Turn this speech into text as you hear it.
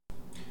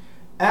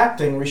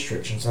Acting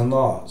restrictions and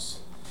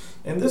laws.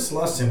 In this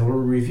lesson, we'll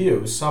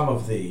review some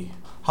of the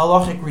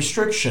halachic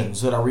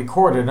restrictions that are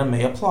recorded and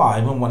may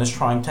apply when one is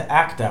trying to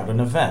act out an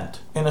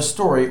event in a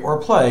story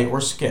or play or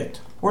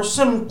skit, or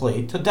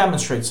simply to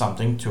demonstrate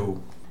something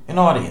to an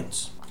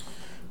audience.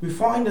 We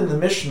find in the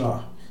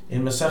Mishnah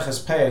in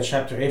Maseches Peah,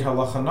 chapter 8,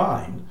 halacha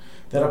 9,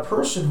 that a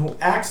person who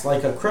acts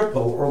like a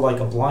cripple or like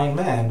a blind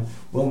man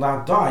will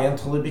not die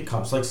until he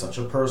becomes like such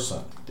a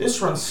person.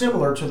 This runs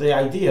similar to the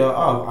idea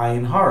of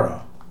ayin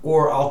hara,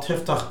 or al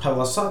tiftach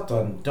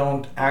pelasatan,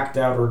 don't act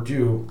out or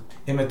do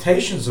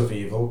imitations of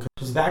evil,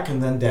 because that can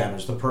then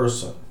damage the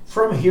person.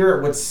 From here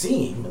it would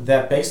seem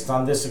that based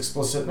on this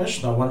explicit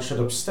Mishnah, one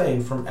should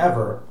abstain from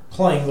ever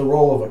playing the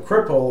role of a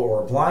cripple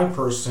or a blind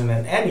person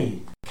in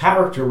any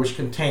character which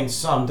contains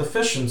some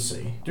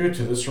deficiency due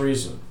to this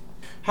reason.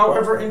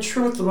 However, in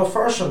truth, the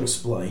Mefarshim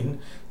explain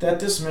that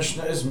this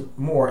Mishnah is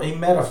more a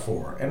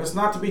metaphor and is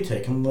not to be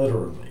taken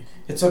literally.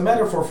 It's a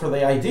metaphor for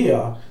the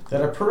idea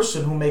that a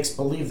person who makes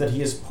believe that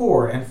he is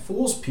poor and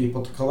fools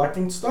people to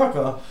collecting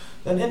tzedakah,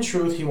 then in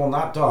truth he will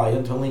not die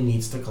until he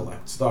needs to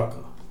collect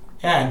tzedakah,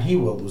 and he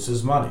will lose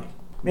his money.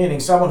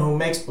 Meaning someone who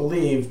makes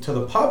believe to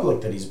the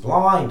public that he's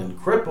blind and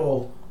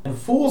crippled and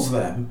fools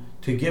them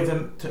to give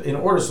him in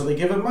order so they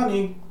give him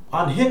money,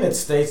 on him it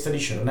states that he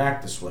shouldn't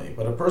act this way.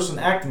 But a person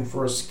acting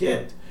for a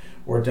skit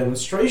or a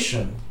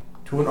demonstration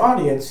to an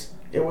audience,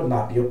 it would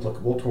not be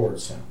applicable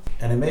towards him,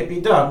 and it may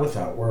be done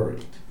without worry.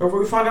 However,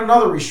 we find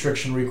another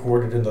restriction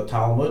recorded in the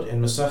Talmud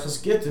in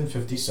Maseches Gittin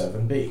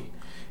 57b,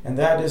 and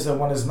that is that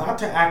one is not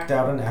to act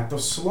out an act of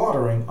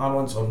slaughtering on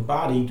one's own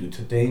body due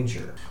to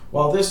danger.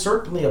 While this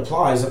certainly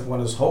applies if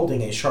one is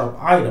holding a sharp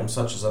item,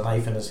 such as a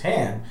knife in his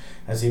hand,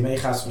 as he may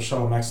chas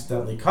v'shalom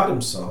accidentally cut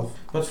himself,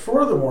 but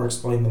furthermore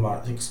explain the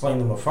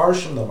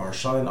Mefarshim, the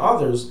Maharsha, and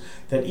others,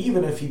 that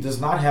even if he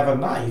does not have a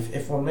knife,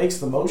 if one makes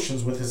the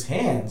motions with his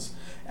hands,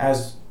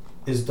 as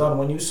is done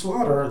when you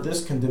slaughter,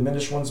 this can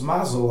diminish one's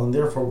mazel, and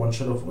therefore one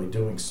should avoid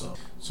doing so.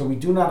 So we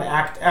do not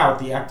act out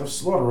the act of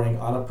slaughtering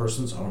on a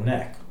person's own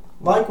neck.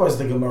 Likewise,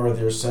 the Gemara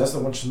there says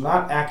that one should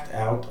not act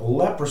out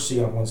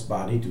leprosy on one's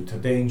body due to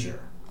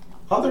danger.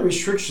 Other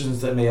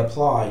restrictions that may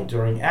apply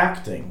during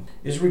acting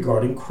is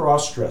regarding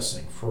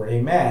cross-dressing, for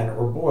a man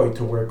or boy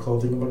to wear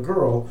clothing of a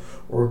girl,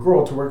 or a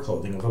girl to wear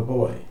clothing of a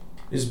boy.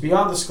 It is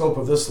beyond the scope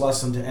of this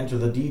lesson to enter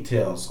the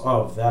details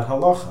of that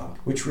halacha,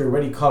 which we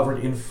already covered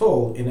in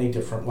full in a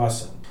different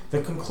lesson.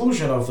 The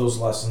conclusion of those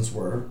lessons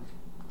were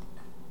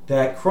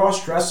that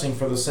cross-dressing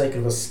for the sake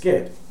of a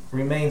skit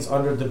remains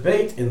under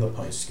debate in the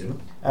Poskim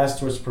as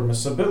to its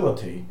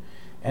permissibility,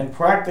 and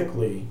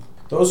practically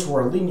those who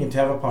are lenient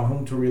have upon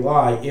whom to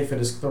rely if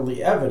it is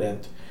clearly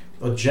evident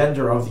the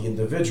gender of the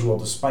individual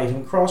despite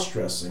him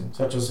cross-dressing,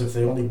 such as if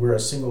they only wear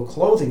a single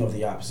clothing of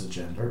the opposite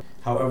gender.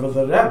 However,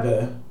 the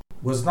Rebbe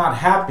was not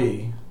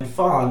happy and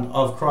fond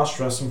of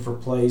cross-dressing for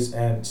plays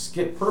and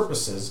skit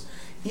purposes,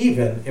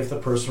 even if the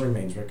person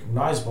remains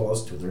recognizable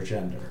as to their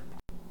gender,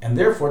 and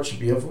therefore it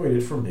should be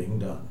avoided from being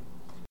done.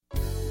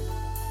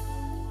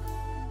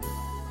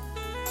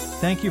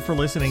 Thank you for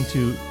listening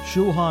to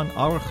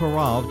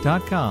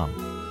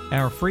ShulchanAruchHarav.com.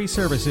 Our free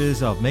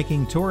services of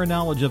making Torah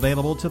knowledge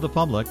available to the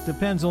public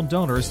depends on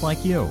donors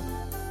like you.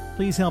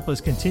 Please help us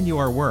continue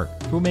our work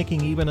through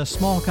making even a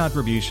small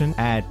contribution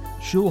at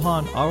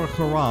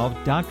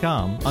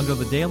ShulchanAruchHarav.com under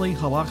the Daily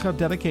Halacha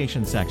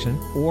Dedication section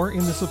or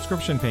in the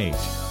subscription page.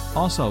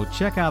 Also,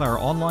 check out our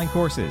online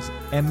courses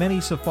and many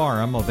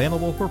sefarim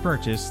available for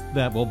purchase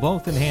that will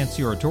both enhance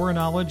your Torah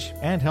knowledge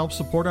and help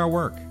support our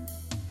work.